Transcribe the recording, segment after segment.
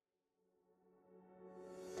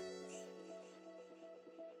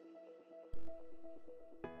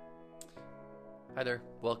Hi there.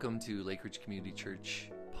 Welcome to Lake Ridge Community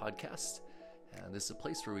Church podcast. And this is a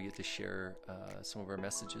place where we get to share some of our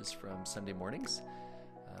messages from Sunday mornings.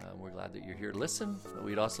 We're glad that you're here to listen, but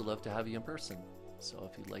we'd also love to have you in person. So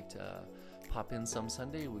if you'd like to pop in some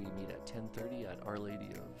Sunday, we meet at 10:30 at Our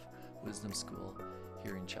Lady of Wisdom School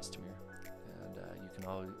here in Chestermere. And you can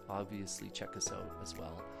obviously check us out as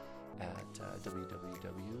well at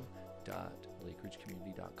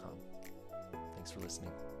www.lakeridgecommunity.com. Thanks for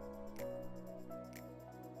listening.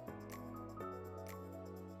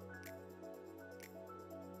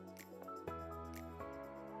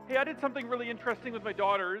 Hey, I did something really interesting with my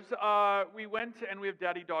daughters. We went and we have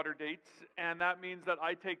daddy-daughter dates, and that means that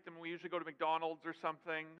I take them. We usually go to McDonald's or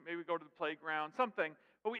something. Maybe we go to the playground, something.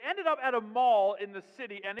 But we ended up at a mall in the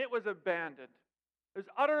city, and it was abandoned. There's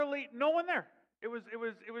utterly no one there. It was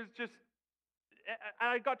just. And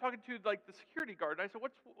I got talking to like the security guard, and I said,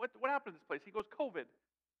 "What happened to this place?" He goes, "COVID.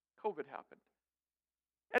 COVID happened."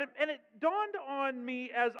 And it dawned on me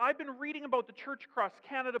as I've been reading about the church across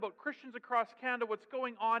Canada, about Christians across Canada, what's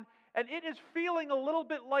going on, and it is feeling a little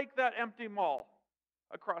bit like that empty mall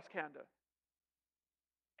across Canada.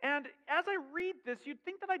 And as I read this, you'd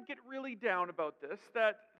think that I'd get really down about this,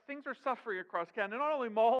 that things are suffering across Canada. Not only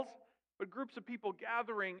malls, but groups of people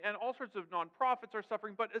gathering, and all sorts of nonprofits are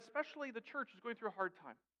suffering, but especially the church is going through a hard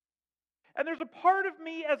time. And there's a part of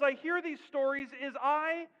me as I hear these stories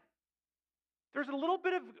there's a little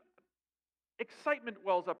bit of excitement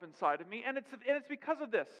wells up inside of me, and it's because of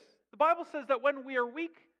this. The Bible says that when we are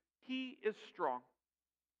weak, He is strong.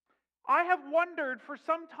 I have wondered for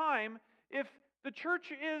some time if the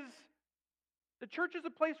church is a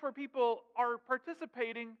place where people are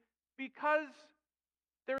participating because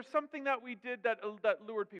there's something that we did that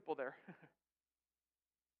lured people there.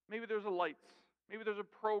 Maybe there's a lights. Maybe there's a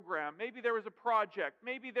program. Maybe there was a project.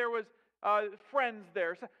 Maybe there was friends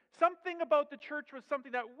there. So something about the church was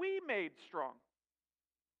something that we made strong.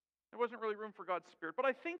 There wasn't really room for God's Spirit. But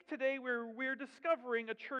I think today we're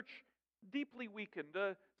discovering a church deeply weakened,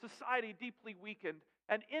 a society deeply weakened.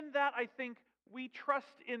 And in that, I think we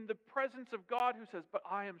trust in the presence of God who says, "But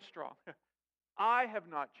I am strong. I have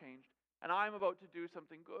not changed. And I'm about to do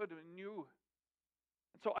something good and new."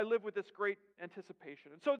 And so I live with this great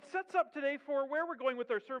anticipation. And so it sets up today for where we're going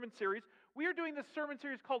with our sermon series. We are doing this sermon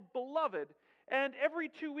series called Beloved. And every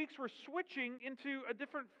 2 weeks we're switching into a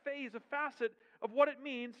different phase, a facet of what it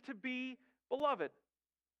means to be beloved.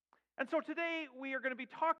 And so today we are going to be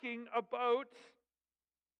talking about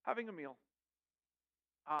having a meal.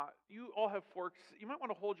 You all have forks. You might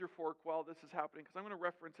want to hold your fork while this is happening because I'm going to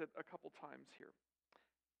reference it a couple times here.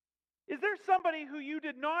 Is there somebody who you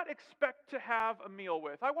did not expect to have a meal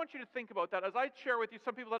with? I want you to think about that as I share with you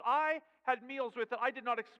some people that I had meals with that I did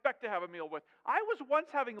not expect to have a meal with. I was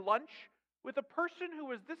once having lunch with a person who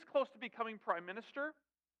was this close to becoming prime minister,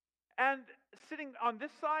 and sitting on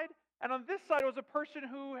this side, and on this side was a person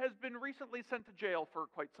who has been recently sent to jail for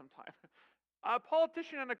quite some time. A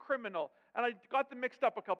politician and a criminal, and I got them mixed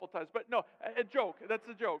up a couple times, but no, a joke. That's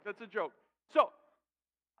a joke. That's a joke. So,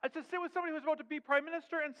 I just sit with somebody who's about to be prime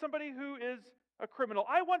minister and somebody who is a criminal.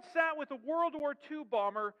 I once sat with a World War II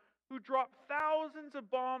bomber who dropped thousands of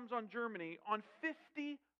bombs on Germany on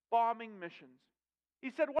 50 bombing missions. He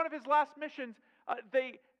said one of his last missions,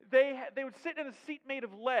 they would sit in a seat made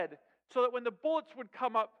of lead so that when the bullets would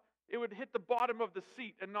come up, it would hit the bottom of the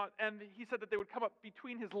seat and he said that they would come up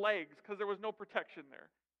between his legs because there was no protection there.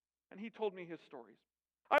 And he told me his stories.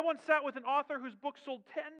 I once sat with an author whose book sold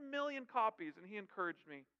 10 million copies, and he encouraged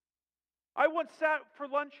me. I once sat for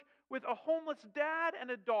lunch with a homeless dad and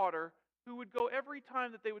a daughter who would go every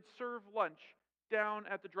time that they would serve lunch down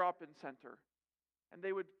at the drop-in center. And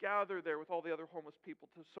they would gather there with all the other homeless people.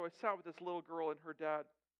 So I sat with this little girl and her dad,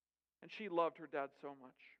 and she loved her dad so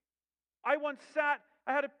much. I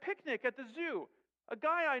had a picnic at the zoo. A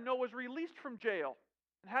guy I know was released from jail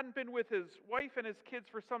and hadn't been with his wife and his kids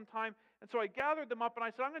for some time. And so I gathered them up and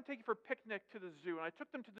I said, "I'm going to take you for a picnic to the zoo." And I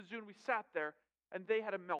took them to the zoo and we sat there and they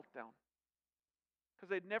had a meltdown because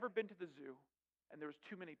they'd never been to the zoo and there was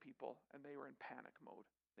too many people and they were in panic mode.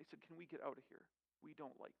 They said, "Can we get out of here? We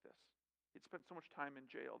don't like this." He'd spent so much time in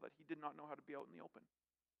jail that he did not know how to be out in the open.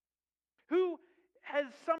 Who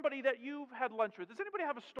has somebody that you've had lunch with? Does anybody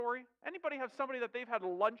have a story? Anybody have somebody that they've had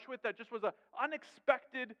lunch with that just was an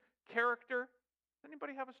unexpected character? Does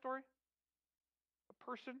anybody have a story? A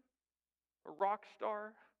person? A rock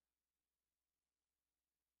star?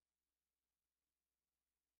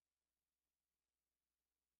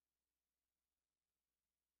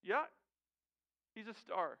 Yeah, he's a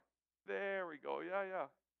star. There we go. Yeah.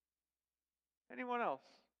 Anyone else?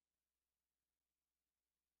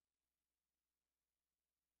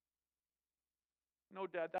 No,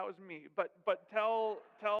 Dad, that was me. But tell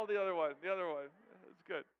the other one. The other one. It's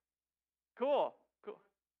good. Cool. Cool.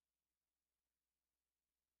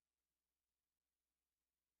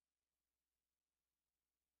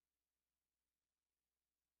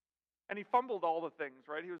 And he fumbled all the things,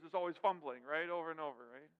 right? He was just always fumbling, right, over and over,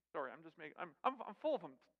 right? Sorry, I'm just making. I'm full of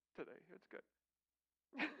them today. It's good.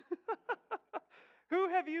 Who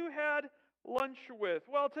have you had lunch with?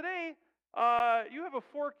 Well, today you have a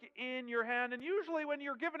fork in your hand, and usually when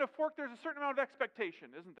you're given a fork, there's a certain amount of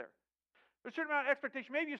expectation, isn't there? There's a certain amount of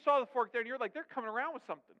expectation. Maybe you saw the fork there, and you're like, they're coming around with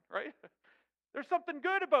something, right? There's something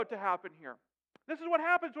good about to happen here. This is what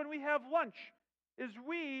happens when we have lunch, is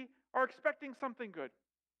we are expecting something good.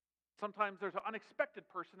 Sometimes there's an unexpected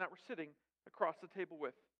person that we're sitting across the table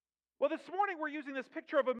with. Well, this morning we're using this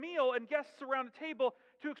picture of a meal and guests around a table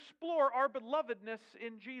to explore our belovedness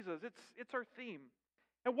in Jesus. It's our theme.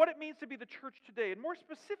 And what it means to be the church today. And more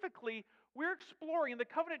specifically, we're exploring in the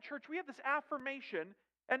Covenant Church, we have this affirmation,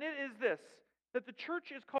 and it is this, that the church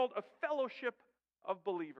is called a fellowship of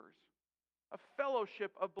believers. A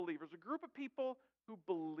fellowship of believers, a group of people who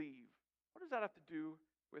believe. What does that have to do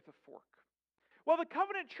with a fork? Well, the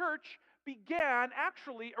Covenant Church began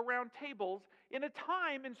actually around tables in a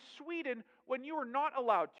time in Sweden when you were not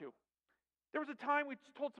allowed to. There was a time, we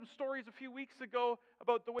told some stories a few weeks ago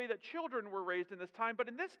about the way that children were raised in this time, but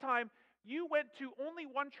in this time, you went to only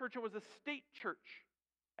one church. It was a state church.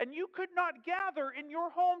 And you could not gather in your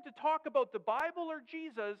home to talk about the Bible or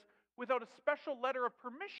Jesus without a special letter of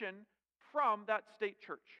permission from that state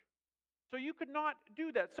church. So you could not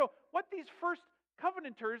do that. So what these first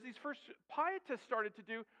Covenanters, these first pietists started to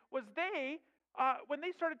do was when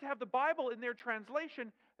they started to have the Bible in their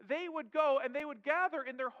translation, they would go and they would gather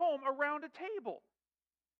in their home around a table.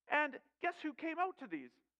 And guess who came out to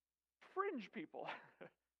these? Fringe people.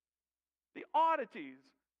 The oddities.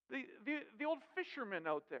 The old fisherman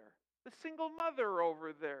out there. The single mother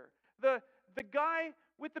over there. The guy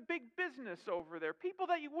with the big business over there. People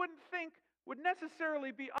that you wouldn't think would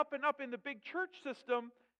necessarily be up and up in the big church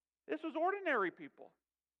system. This was ordinary people,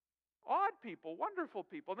 odd people, wonderful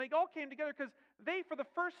people. And they all came together because they, for the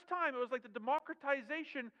first time, it was like the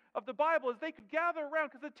democratization of the Bible, as they could gather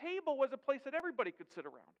around, because the table was a place that everybody could sit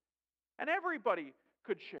around and everybody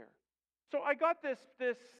could share. So I got this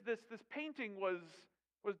painting was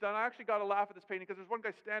done. I actually got a laugh at this painting because there's one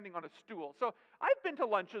guy standing on a stool. So I've been to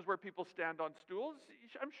lunches where people stand on stools.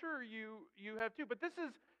 I'm sure you have too. But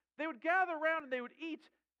they would gather around and they would eat.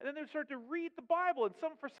 And then they would start to read the Bible. And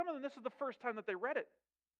for some of them, this is the first time that they read it.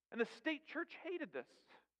 And the state church hated this.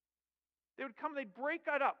 They would come, they'd break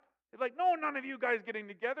it up. They'd be like, no, none of you guys getting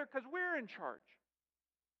together because we're in charge.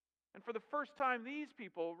 And for the first time, these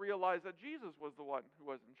people realized that Jesus was the one who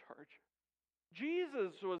was in charge.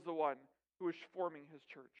 Jesus was the one who was forming his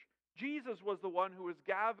church. Jesus was the one who was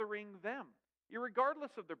gathering them,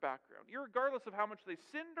 irregardless of their background, irregardless of how much they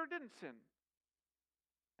sinned or didn't sin.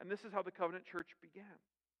 And this is how the Covenant Church began.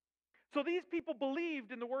 So these people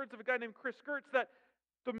believed, in the words of a guy named Chris Gertz, that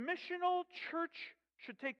the missional church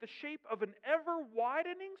should take the shape of an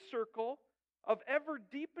ever-widening circle of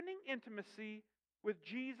ever-deepening intimacy with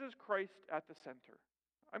Jesus Christ at the center.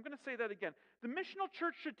 I'm going to say that again. The missional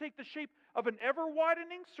church should take the shape of an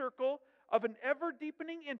ever-widening circle of an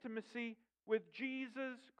ever-deepening intimacy with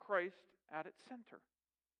Jesus Christ at its center.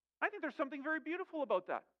 I think there's something very beautiful about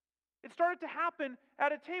that. It started to happen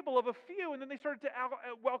at a table of a few, and then they started to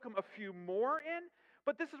welcome a few more in.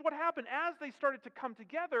 But this is what happened. As they started to come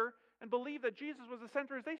together and believe that Jesus was the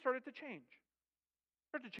center, as they started to change.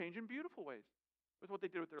 Started to change in beautiful ways. With what they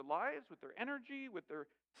did with their lives, with their energy, with their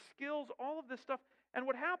skills, all of this stuff. And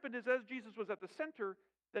what happened is, as Jesus was at the center,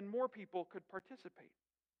 then more people could participate.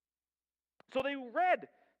 So they read.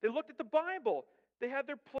 They looked at the Bible. They had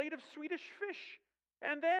their plate of Swedish fish.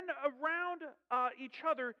 And then around each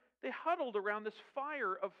other, they huddled around this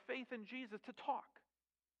fire of faith in Jesus to talk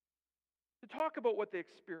about what they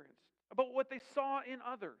experienced, about what they saw in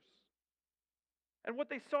others. And what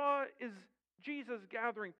they saw is Jesus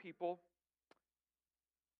gathering people,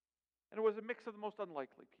 and it was a mix of the most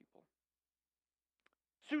unlikely people.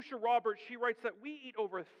 Susha Roberts, she writes that we eat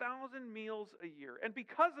over 1,000 meals a year. And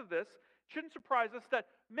because of this, it shouldn't surprise us that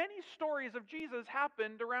many stories of Jesus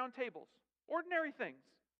happened around tables, ordinary things.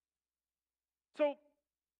 So,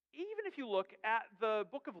 even if you look at the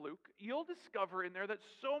book of Luke, you'll discover in there that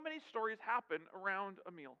so many stories happen around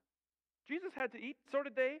a meal. Jesus had to eat, so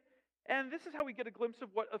did they, and this is how we get a glimpse of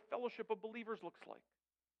what a fellowship of believers looks like.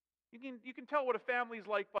 You can tell what a family's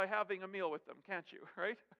like by having a meal with them, can't you,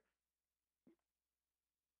 right?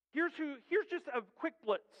 Here's just a quick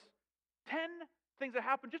blitz. 10 things that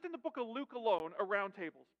happened just in the book of Luke alone around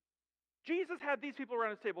tables. Jesus had these people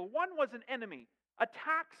around his table. One was an enemy, a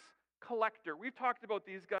tax collector. We've talked about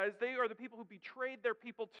these guys. They are the people who betrayed their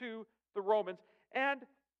people to the Romans. And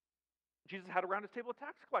Jesus had around his table a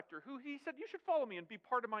tax collector who he said, you should follow me and be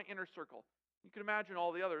part of my inner circle. You can imagine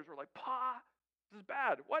all the others were like, "Pa, this is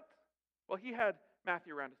bad." What? Well, he had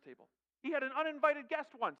Matthew around his table. He had an uninvited guest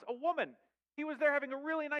once, a woman. He was there having a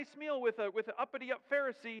really nice meal with an uppity-up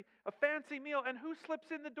Pharisee, a fancy meal, and who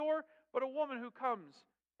slips in the door but a woman who comes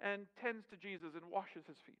and tends to Jesus and washes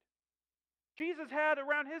his feet. Jesus had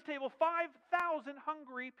around his table 5,000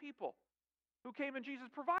 hungry people who came, and Jesus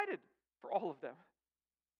provided for all of them.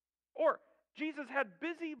 Or Jesus had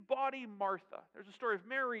busybody Martha. There's a story of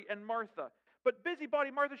Mary and Martha. But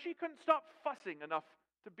busybody Martha, she couldn't stop fussing enough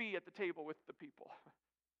to be at the table with the people.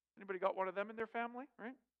 Anybody got one of them in their family,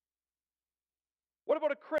 right? What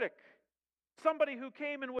about a critic? Somebody who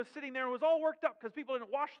came and was sitting there and was all worked up because people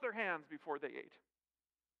didn't wash their hands before they ate.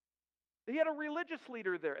 He had a religious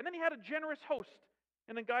leader there. And then he had a generous host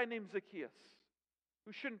and a guy named Zacchaeus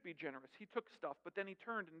who shouldn't be generous. He took stuff, but then he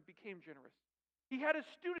turned and became generous. He had his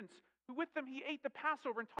students who with them he ate the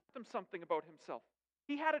Passover and taught them something about himself.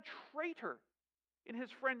 He had a traitor in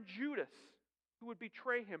his friend Judas who would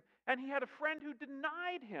betray him. And he had a friend who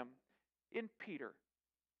denied him in Peter.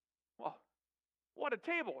 Well, what a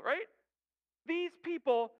table, right? These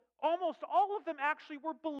people, almost all of them actually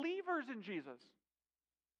were believers in Jesus.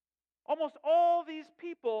 Almost all these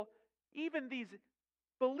people, even these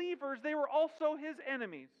believers, they were also his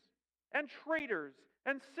enemies and traitors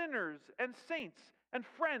and sinners and saints and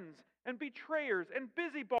friends and betrayers and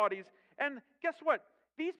busybodies. And guess what?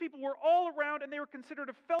 These people were all around and they were considered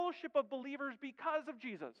a fellowship of believers because of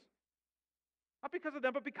Jesus. Not because of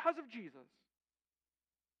them, but because of Jesus.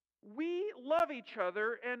 We love each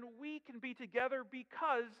other and we can be together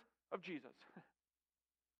because of Jesus.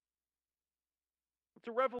 It's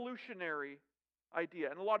a revolutionary idea,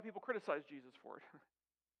 and a lot of people criticize Jesus for it.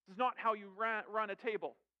 This is not how you run a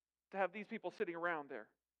table, to have these people sitting around there.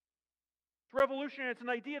 It's revolutionary. It's an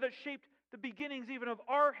idea that shaped the beginnings even of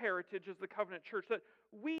our heritage as the Covenant Church, that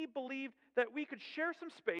we believed that we could share some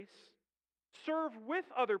space, serve with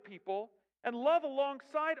other people, and love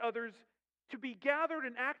alongside others to be gathered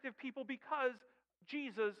and active people because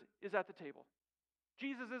Jesus is at the table.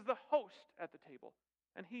 Jesus is the host at the table,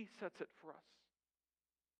 and he sets it for us.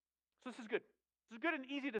 So this is good. This is good and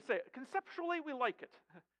easy to say. Conceptually, we like it,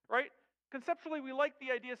 right? Conceptually, we like the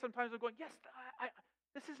idea sometimes of going, yes,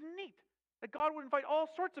 this is neat, that God would invite all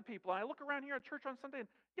sorts of people. And I look around here at church on Sunday, and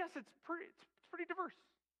yes, it's pretty diverse.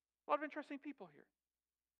 A lot of interesting people here.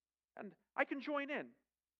 And I can join in.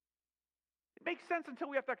 It makes sense until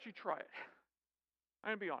we have to actually try it.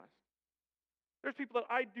 I'm going to be honest. There's people that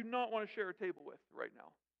I do not want to share a table with right now.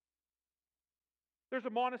 There's a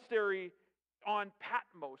monastery on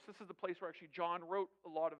Patmos. This is the place where actually John wrote a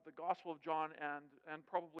lot of the Gospel of John and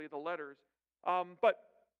probably the letters. But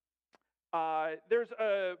there's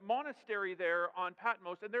a monastery there on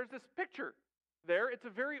Patmos, and there's this picture there. It's a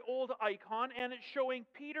very old icon, and it's showing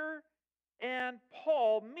Peter and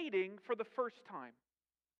Paul meeting for the first time.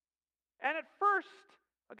 And at first,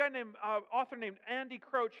 a guy named author named Andy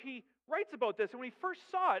Crouch, he writes about this. And when he first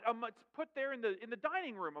saw it, it's put there in the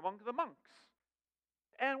dining room among the monks.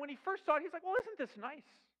 And when he first saw it, he's like, well, isn't this nice?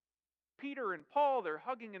 Peter and Paul, they're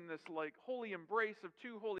hugging in this like holy embrace of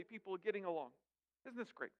two holy people getting along. Isn't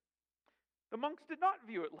this great? The monks did not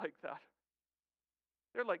view it like that.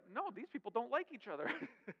 They're like, no, these people don't like each other.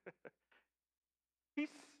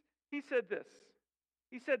 He said this.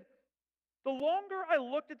 He said, the longer I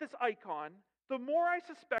looked at this icon, the more I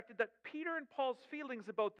suspected that Peter and Paul's feelings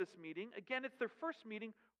about this meeting, again, it's their first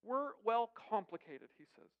meeting, were, well, complicated, he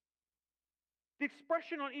says. The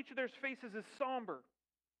expression on each of their faces is somber,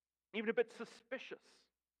 even a bit suspicious.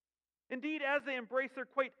 Indeed, as they embrace, they're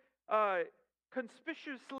quite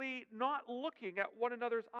conspicuously not looking at one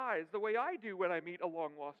another's eyes the way I do when I meet a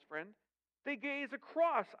long-lost friend. They gaze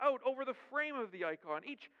across, out over the frame of the icon,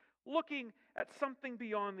 each looking at something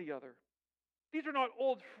beyond the other. These are not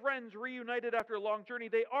old friends reunited after a long journey.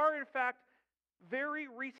 They are, in fact, very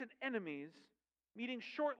recent enemies meeting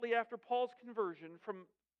shortly after Paul's conversion from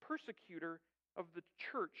persecutor of the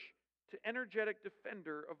church to energetic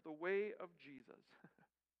defender of the way of Jesus.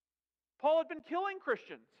 Paul had been killing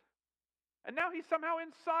Christians, and now he's somehow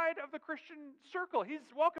inside of the Christian circle. He's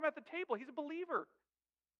welcome at the table. He's a believer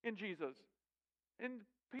in Jesus. And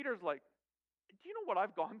Peter's like, do you know what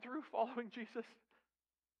I've gone through following Jesus?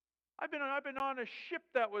 I've been on a ship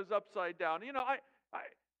that was upside down. You know,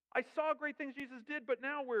 I saw great things Jesus did, but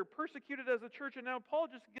now we're persecuted as a church, and now Paul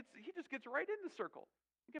just gets right in the circle.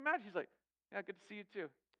 You can imagine, he's like, yeah, good to see you too,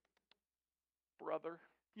 brother.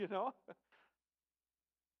 You know?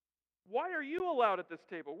 Why are you allowed at this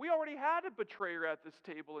table? We already had a betrayer at this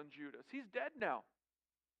table in Judas. He's dead now.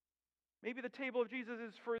 Maybe the table of Jesus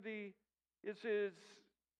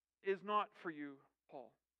is not for you,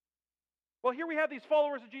 Paul. Well, here we have these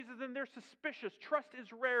followers of Jesus, and they're suspicious. Trust is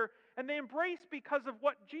rare, and they embrace because of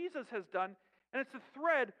what Jesus has done, and it's a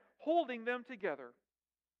thread holding them together.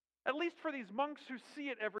 At least for these monks who see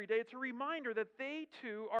it every day, it's a reminder that they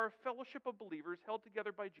too are a fellowship of believers held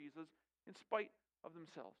together by Jesus in spite of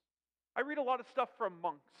themselves. I read a lot of stuff from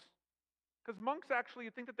monks, because monks actually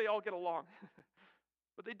think that they all get along,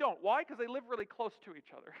 but they don't. Why? Because they live really close to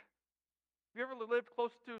each other. Have you ever lived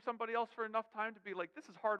close to somebody else for enough time to be like, this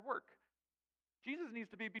is hard work? Jesus needs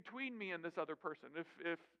to be between me and this other person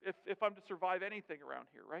if I'm to survive anything around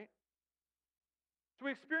here, right? So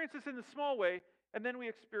we experience this in the small way, and then we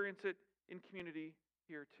experience it in community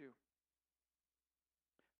here too.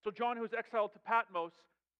 So John, who was exiled to Patmos,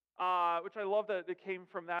 which I love that it came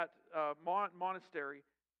from that monastery,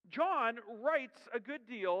 John writes a good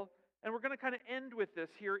deal, and we're going to kind of end with this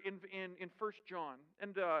here in 1 John.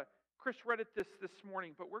 And Chris read it this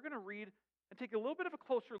morning, but we're going to read and take a little bit of a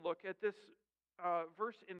closer look at this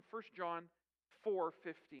verse in 1 John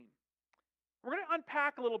 4:15. We're going to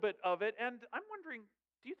unpack a little bit of it, and I'm wondering,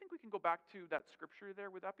 do you think we can go back to that scripture there?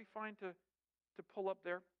 Would that be fine to pull up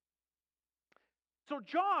there? So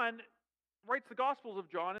John writes the Gospels of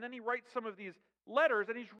John, and then he writes some of these letters,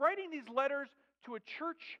 and he's writing these letters to a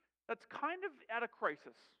church that's kind of at a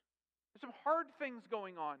crisis. There's some hard things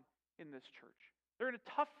going on in this church. They're in a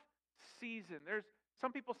tough season. There's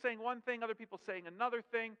some people saying one thing, other people saying another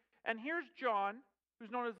thing. And here's John,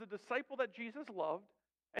 who's known as the disciple that Jesus loved,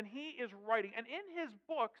 and he is writing. And in his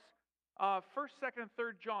books, 1st, 2nd, and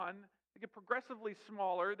 3rd John, they get progressively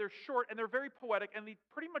smaller. They're short, and they're very poetic, and he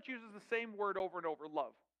pretty much uses the same word over and over,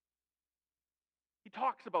 love. He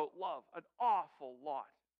talks about love an awful lot.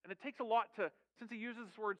 And it takes a lot to, since he uses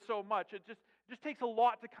this word so much, it just takes a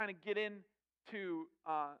lot to kind of get into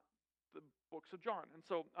the books of John. And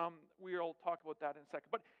so we'll talk about that in a second.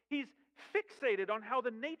 But he's fixated on how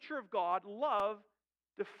the nature of God, love,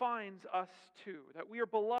 defines us too. That we are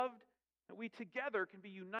beloved, that we together can be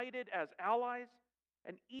united as allies,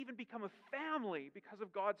 and even become a family because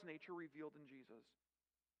of God's nature revealed in Jesus.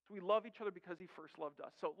 So we love each other because he first loved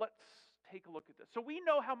us. So let's take a look at this. So we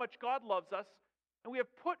know how much God loves us, and we have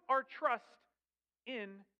put our trust in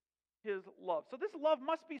his love. So this love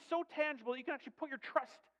must be so tangible that you can actually put your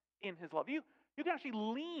trust in his love. You can actually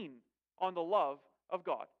lean on the love of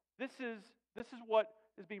God. This is what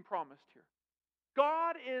is being promised here.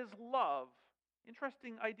 God is love.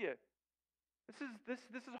 Interesting idea. This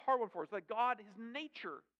is a hard one for us. That God, his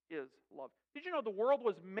nature is love. Did you know the world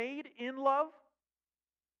was made in love?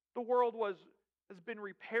 The world has been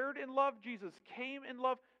repaired in love. Jesus came in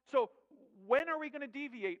love. So when are we going to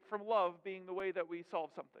deviate from love being the way that we solve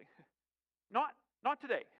something? Not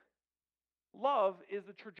today. Love is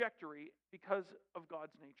the trajectory because of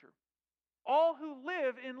God's nature. All who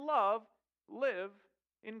live in love live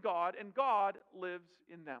in God, and God lives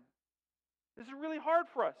in them. This is really hard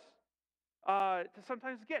for us to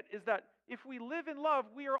sometimes get, is that if we live in love,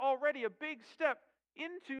 we are already a big step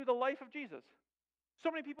into the life of Jesus.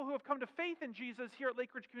 So many people who have come to faith in Jesus here at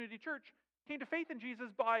Lake Ridge Community Church came to faith in Jesus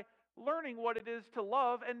by learning what it is to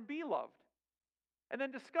love and be loved. And then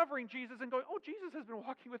discovering Jesus and going, oh, Jesus has been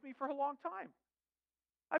walking with me for a long time.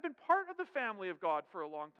 I've been part of the family of God for a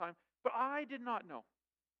long time, but I did not know.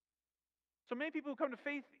 So many people who come to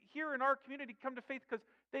faith here in our community come to faith because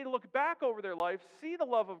they look back over their life, see the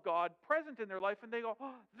love of God present in their life, and they go,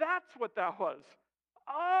 oh, that's what that was.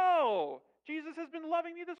 Oh, Jesus has been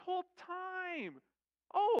loving me this whole time.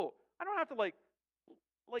 Oh, I don't have to like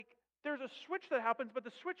there's a switch that happens, but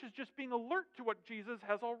the switch is just being alert to what Jesus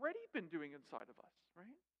has already been doing inside of us,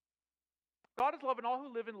 right? God is love, and all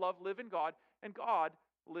who live in love live in God, and God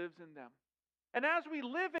lives in them. And as we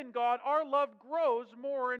live in God, our love grows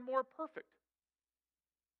more and more perfect.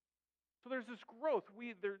 So there's this growth.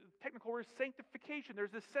 The technical word is sanctification.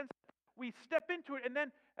 There's this sense that we step into it, and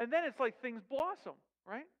then it's like things blossom,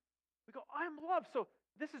 right? We go, I'm loved, so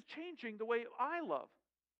this is changing the way I love.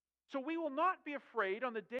 So we will not be afraid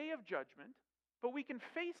on the day of judgment, but we can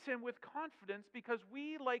face him with confidence because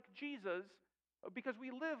we live like Jesus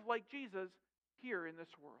here in this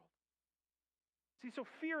world. See, so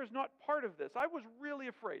fear is not part of this. I was really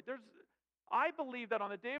afraid. I believe that on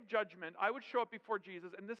the day of judgment, I would show up before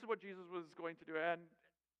Jesus, and this is what Jesus was going to do. And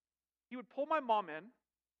he would pull my mom in,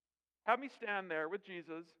 have me stand there with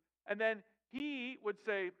Jesus, and then he would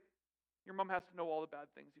say, your mom has to know all the bad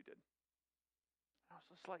things you did. I was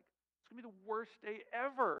just like, it's going to be the worst day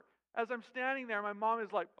ever. as I'm standing there, my mom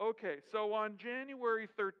is like, okay, so on January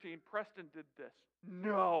 13th, Preston did this.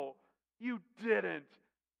 No, you didn't,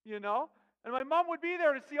 you know? And my mom would be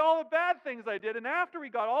there to see all the bad things I did. And after we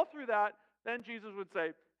got all through that, then Jesus would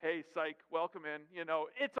say, hey, psych, welcome in.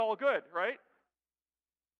 It's all good, right?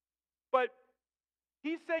 But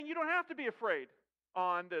he's saying you don't have to be afraid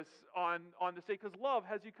on this day because love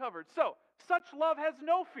has you covered. So, such love has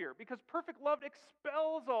no fear because perfect love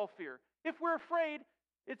expels all fear. If we're afraid,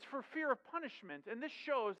 it's for fear of punishment. And this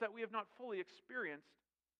shows that we have not fully experienced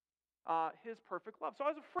his perfect love. So I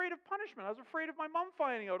was afraid of punishment. I was afraid of my mom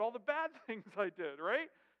finding out all the bad things I did, right?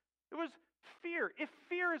 It was fear. If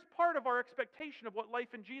fear is part of our expectation of what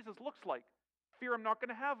life in Jesus looks like, fear I'm not going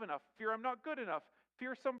to have enough, fear I'm not good enough,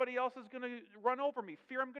 fear somebody else is going to run over me,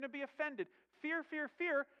 fear I'm going to be offended, fear,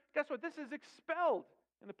 guess what? This is expelled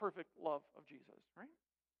in the perfect love of Jesus, right?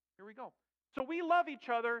 Here we go. So we love each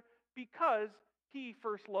other because he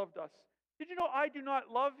first loved us. Did you know I do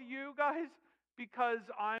not love you guys because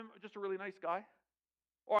I'm just a really nice guy?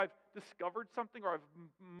 Or I've discovered something, or I've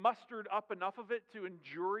mustered up enough of it to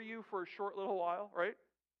endure you for a short little while, right?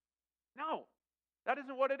 No, that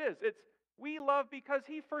isn't what it is. It's we love because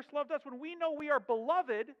he first loved us. When we know we are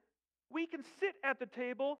beloved, we can sit at the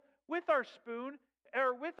table with our spoon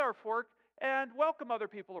or with our fork and welcome other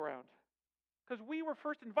people around. Because we were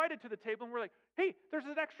first invited to the table and we're like, hey, there's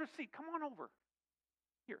an extra seat. Come on over.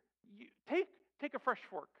 Here, take a fresh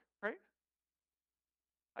fork, right?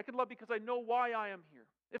 I can love because I know why I am here.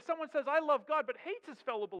 If someone says, I love God, but hates his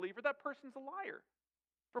fellow believer, that person's a liar.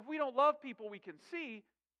 For if we don't love people we can see,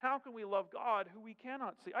 how can we love God who we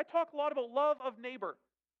cannot see? I talk a lot about love of neighbor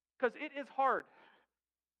because it is hard.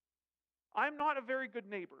 I'm not a very good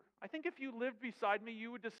neighbor. I think if you lived beside me,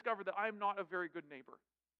 you would discover that I'm not a very good neighbor.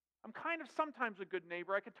 I'm kind of sometimes a good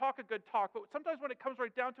neighbor. I can talk a good talk, but sometimes when it comes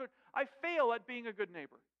right down to it, I fail at being a good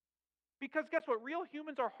neighbor. Because guess what? Real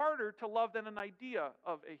humans are harder to love than an idea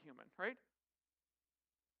of a human, right?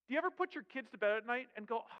 Do you ever put your kids to bed at night and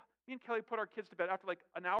go, oh, me and Kelly put our kids to bed after like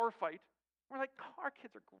an hour fight. We're like, oh, our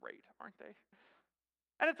kids are great, aren't they?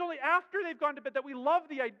 And it's only after they've gone to bed that we love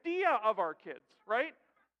the idea of our kids, right?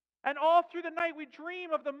 And all through the night we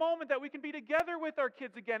dream of the moment that we can be together with our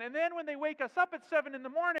kids again. And then when they wake us up at 7 in the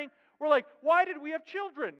morning, we're like, why did we have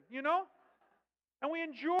children, And we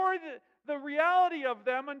endure the reality of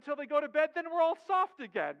them until they go to bed, then we're all soft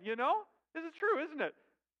again, This is true, isn't it?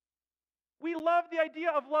 We love the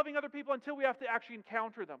idea of loving other people until we have to actually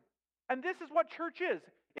encounter them. And this is what church is.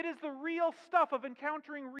 It is the real stuff of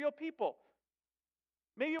encountering real people.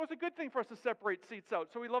 Maybe it was a good thing for us to separate seats out,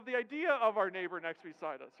 so we love the idea of our neighbor next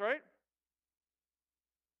beside us, right?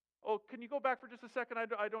 Oh, can you go back for just a second?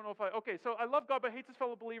 I don't know if okay, so I love God but hates his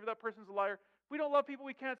fellow believer, that person's a liar. If we don't love people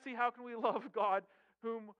we can't see, how can we love God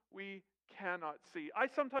whom we cannot see? I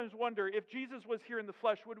sometimes wonder if Jesus was here in the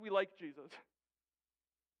flesh, would we like Jesus?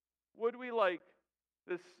 Would we like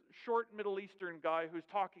this short Middle Eastern guy who's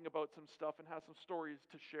talking about some stuff and has some stories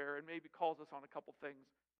to share and maybe calls us on a couple things,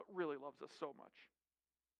 but really loves us so much?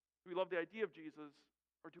 Do we love the idea of Jesus,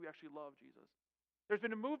 or do we actually love Jesus? There's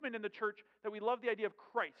been a movement in the church that we love the idea of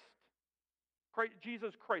Christ.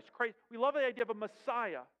 Jesus Christ. We love the idea of a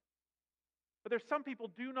Messiah. But there's some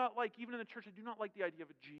people do not like, even in the church, they do not like the idea of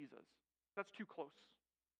a Jesus. That's too close.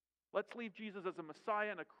 Let's leave Jesus as a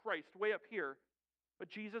Messiah and a Christ way up here. But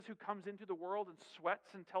Jesus who comes into the world and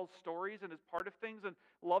sweats and tells stories and is part of things and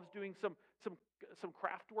loves doing some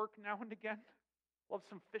craft work now and again, loves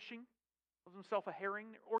some fishing, loves himself a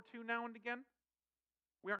herring or two now and again.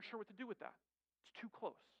 We aren't sure what to do with that. It's too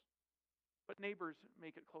close. But neighbors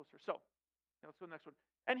make it closer. So, let's go to the next one.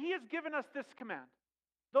 And he has given us this command.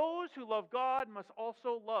 Those who love God must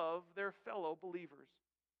also love their fellow believers.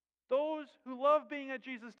 Those who love being at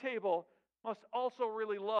Jesus' table must also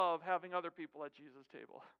really love having other people at Jesus'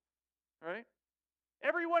 table. Right?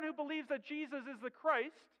 Everyone who believes that Jesus is the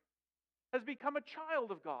Christ has become a child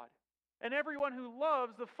of God. And everyone who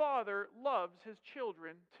loves the Father loves his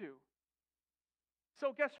children too.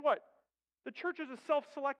 So guess what? The church is a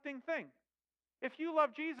self-selecting thing. If you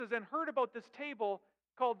love Jesus and heard about this table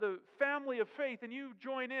called the family of faith and you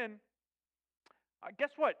join in,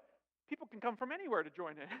 guess what? People can come from anywhere to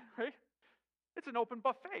join in, right? It's an open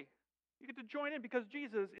buffet. You get to join in because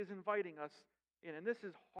Jesus is inviting us in. And this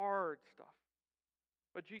is hard stuff.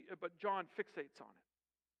 But John fixates on it.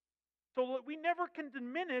 So we never can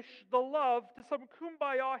diminish the love to some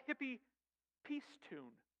kumbaya hippie peace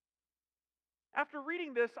tune. After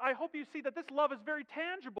reading this, I hope you see that this love is very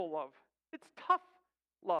tangible love. It's tough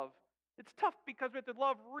love. It's tough because we have to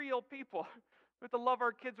love real people. We have to love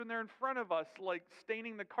our kids when they're in front of us, like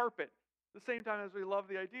staining the carpet, at the same time as we love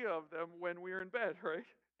the idea of them when we're in bed, right?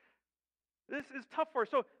 This is tough for us.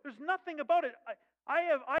 So there's nothing about it. I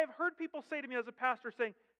have heard people say to me as a pastor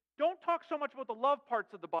saying, don't talk so much about the love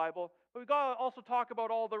parts of the Bible, but we've got to also talk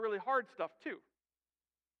about all the really hard stuff too.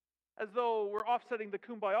 As though we're offsetting the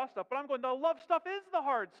kumbaya stuff. But I'm going, the love stuff is the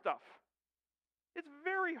hard stuff. It's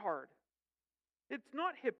very hard. It's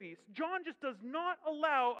not hippies. John just does not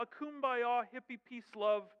allow a kumbaya, hippie, peace,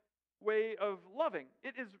 love way of loving.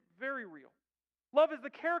 It is very real. Love is the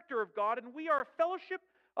character of God, and we are a fellowship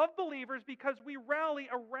of believers because we rally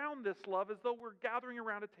around this love as though we're gathering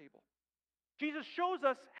around a table. Jesus shows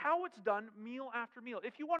us how it's done meal after meal.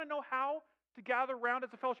 If you want to know how to gather around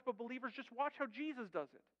as a fellowship of believers, just watch how Jesus does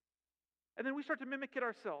it. And then we start to mimic it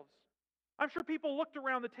ourselves. I'm sure people looked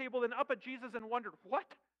around the table and up at Jesus and wondered, what?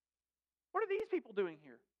 What are these people doing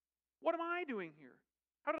here? What am I doing here?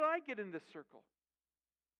 How did I get in this circle?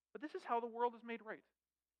 But this is how the world is made right.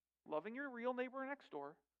 Loving your real neighbor next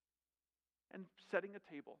door and setting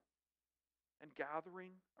a table and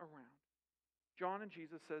gathering around. John and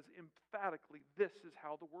Jesus says emphatically, this is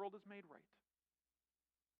how the world is made right.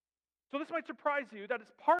 So this might surprise you that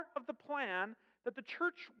it's part of the plan that the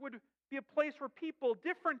church would be a place where people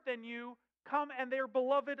different than you come and they're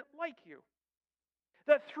beloved like you.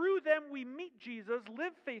 That through them we meet Jesus,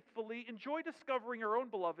 live faithfully, enjoy discovering our own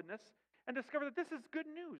belovedness, and discover that this is good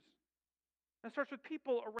news. And it starts with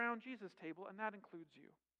people around Jesus' table, and that includes you.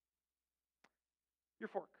 Your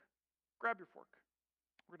fork. Grab your fork.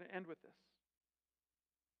 We're going to end with this.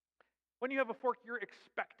 When you have a fork, you're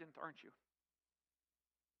expectant, aren't you?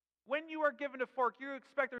 When you are given a fork, you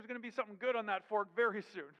expect there's going to be something good on that fork very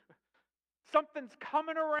soon. Something's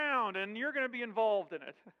coming around, and you're going to be involved in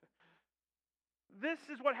it. This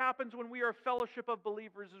is what happens when we are a fellowship of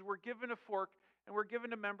believers, is we're given a fork, and we're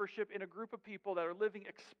given a membership in a group of people that are living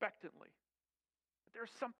expectantly.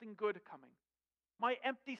 There's something good coming. My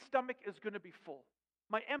empty stomach is going to be full.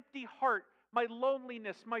 My empty heart, my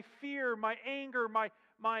loneliness, my fear, my anger,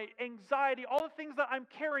 my anxiety, all the things that I'm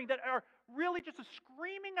carrying that are really just a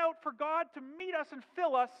screaming out for God to meet us and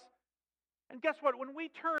fill us. And guess what? When we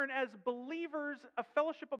turn as believers, a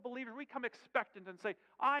fellowship of believers, we come expectant and say,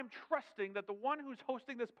 I'm trusting that the one who's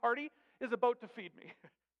hosting this party is about to feed me.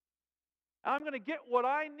 I'm going to get what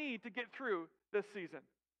I need to get through this season.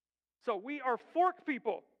 So we are fork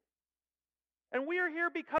people. And we are here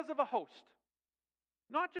because of a host.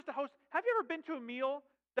 Not just a host. Have you ever been to a meal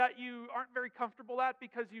that you aren't very comfortable at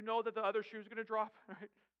because you know that the other shoe is going to drop? Right?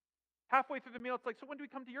 Halfway through the meal, it's like, so when do we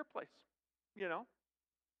come to your place? You know?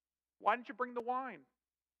 Why didn't you bring the wine?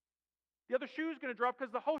 The other shoe is going to drop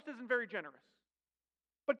because the host isn't very generous.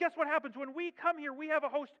 But guess what happens? When we come here, we have a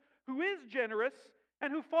host who is generous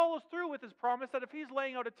and who follows through with his promise that if he's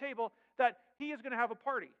laying out a table, that he is going to have a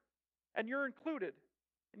party. And you're included.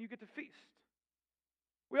 And you get to feast.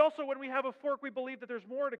 We also, when we have a fork, we believe that there's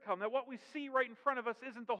more to come. That what we see right in front of us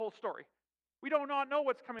isn't the whole story. We do not know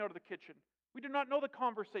what's coming out of the kitchen. We do not know the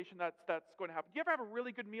conversation that's going to happen. Do you ever have a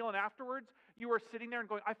really good meal and afterwards you are sitting there and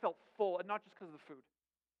going, I felt full, and not just because of the food.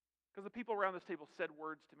 Because the people around this table said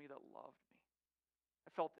words to me that loved me.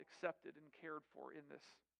 I felt accepted and cared for in this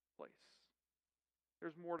place.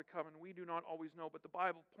 There's more to come, and we do not always know, but the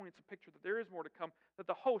Bible points a picture that there is more to come, that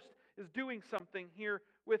the host is doing something here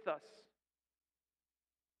with us.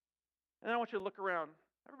 And then I want you to look around.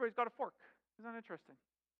 Everybody's got a fork. Isn't that interesting?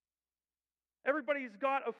 Everybody's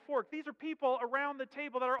got a fork. These are people around the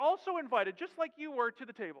table that are also invited, just like you were, to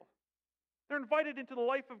the table. They're invited into the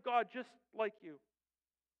life of God just like you.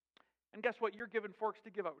 And guess what? You're given forks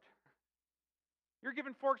to give out. You're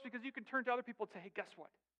given forks because you can turn to other people and say, hey, guess what?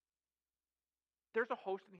 There's a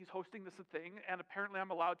host and he's hosting this thing, and apparently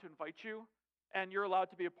I'm allowed to invite you, and you're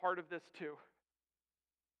allowed to be a part of this too.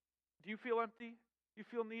 Do you feel empty? Do you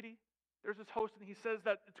feel needy? There's this host and he says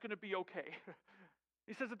that it's going to be okay.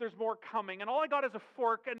 He says that there's more coming, and all I got is a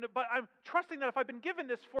fork, but I'm trusting that if I've been given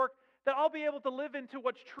this fork, that I'll be able to live into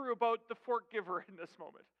what's true about the fork giver in this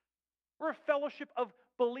moment. We're a fellowship of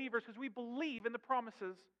believers because we believe in the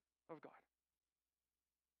promises of God.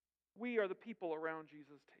 We are the people around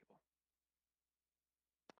Jesus' table.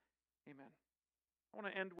 Amen. I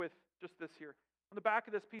want to end with just this here. On the back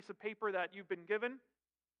of this piece of paper that you've been given,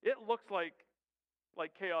 it looks like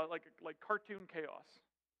chaos, like cartoon chaos.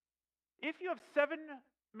 If you have 7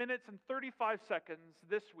 minutes and 35 seconds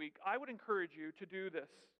this week, I would encourage you to do this.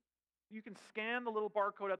 You can scan the little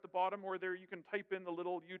barcode at the bottom, or there you can type in the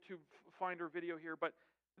little YouTube Finder video here. But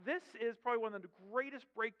this is probably one of the greatest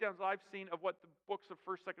breakdowns I've seen of what the books of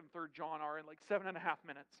 1st, 2nd, 3rd John are in like 7.5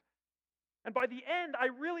 minutes. And by the end, I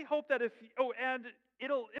really hope that and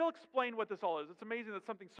it'll explain what this all is. It's amazing that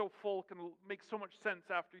something so full can make so much sense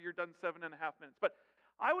after you're done 7.5 minutes. But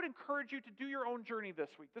I would encourage you to do your own journey this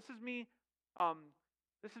week. This is me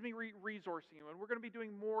This is me resourcing you, and we're going to be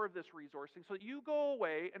doing more of this resourcing so that you go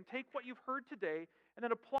away and take what you've heard today and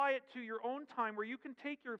then apply it to your own time, where you can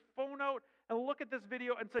take your phone out and look at this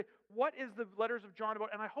video and say, what is the letters of John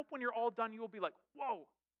about? And I hope when you're all done, you will be like, whoa,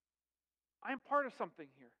 I am part of something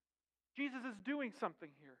here. Jesus is doing something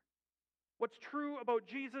here. What's true about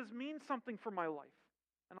Jesus means something for my life,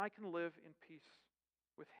 and I can live in peace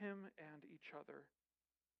with him and each other.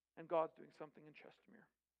 And God's doing something in Chestermere.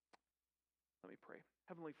 Let me pray.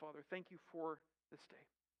 Heavenly Father, thank you for this day.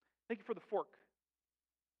 Thank you for the fork.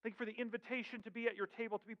 Thank you for the invitation to be at your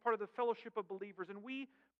table, to be part of the fellowship of believers. And we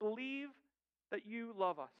believe that you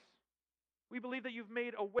love us. We believe that you've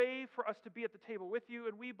made a way for us to be at the table with you,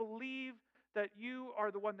 and we believe that you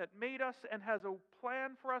are the one that made us and has a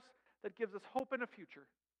plan for us that gives us hope and a future.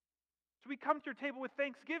 So we come to your table with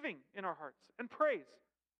thanksgiving in our hearts and praise.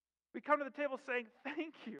 We come to the table saying,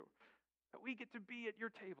 thank you that we get to be at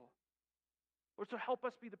your table. Lord, so help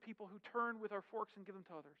us be the people who turn with our forks and give them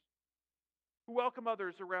to others, who welcome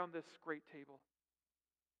others around this great table,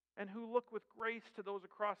 and who look with grace to those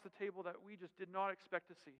across the table that we just did not expect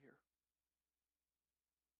to see here.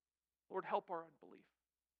 Lord, help our unbelief.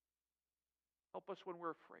 Help us when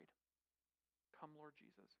we're afraid. Come, Lord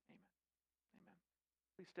Jesus. Amen. Amen.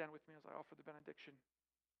 Please stand with me as I offer the benediction.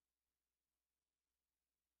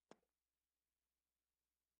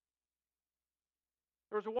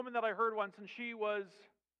 There was a woman that I heard once, and she was,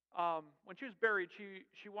 when she was buried,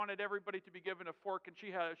 she wanted everybody to be given a fork, and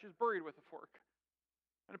she was buried with a fork.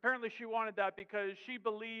 And apparently she wanted that because she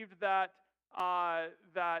believed that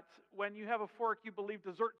that when you have a fork, you believe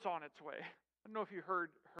dessert's on its way. I don't know if you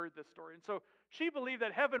heard this story. And so she believed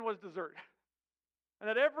that heaven was dessert. And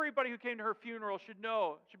that everybody who came to her funeral should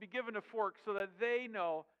be given a fork so that they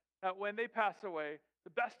know that when they pass away,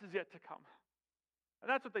 the best is yet to come. And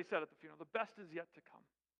that's what they said at the funeral. The best is yet to come.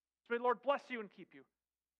 So may the Lord bless you and keep you.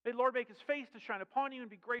 May the Lord make his face to shine upon you and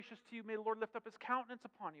be gracious to you. May the Lord lift up his countenance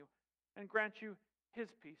upon you and grant you his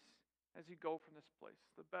peace as you go from this place.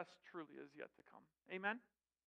 The best truly is yet to come. Amen.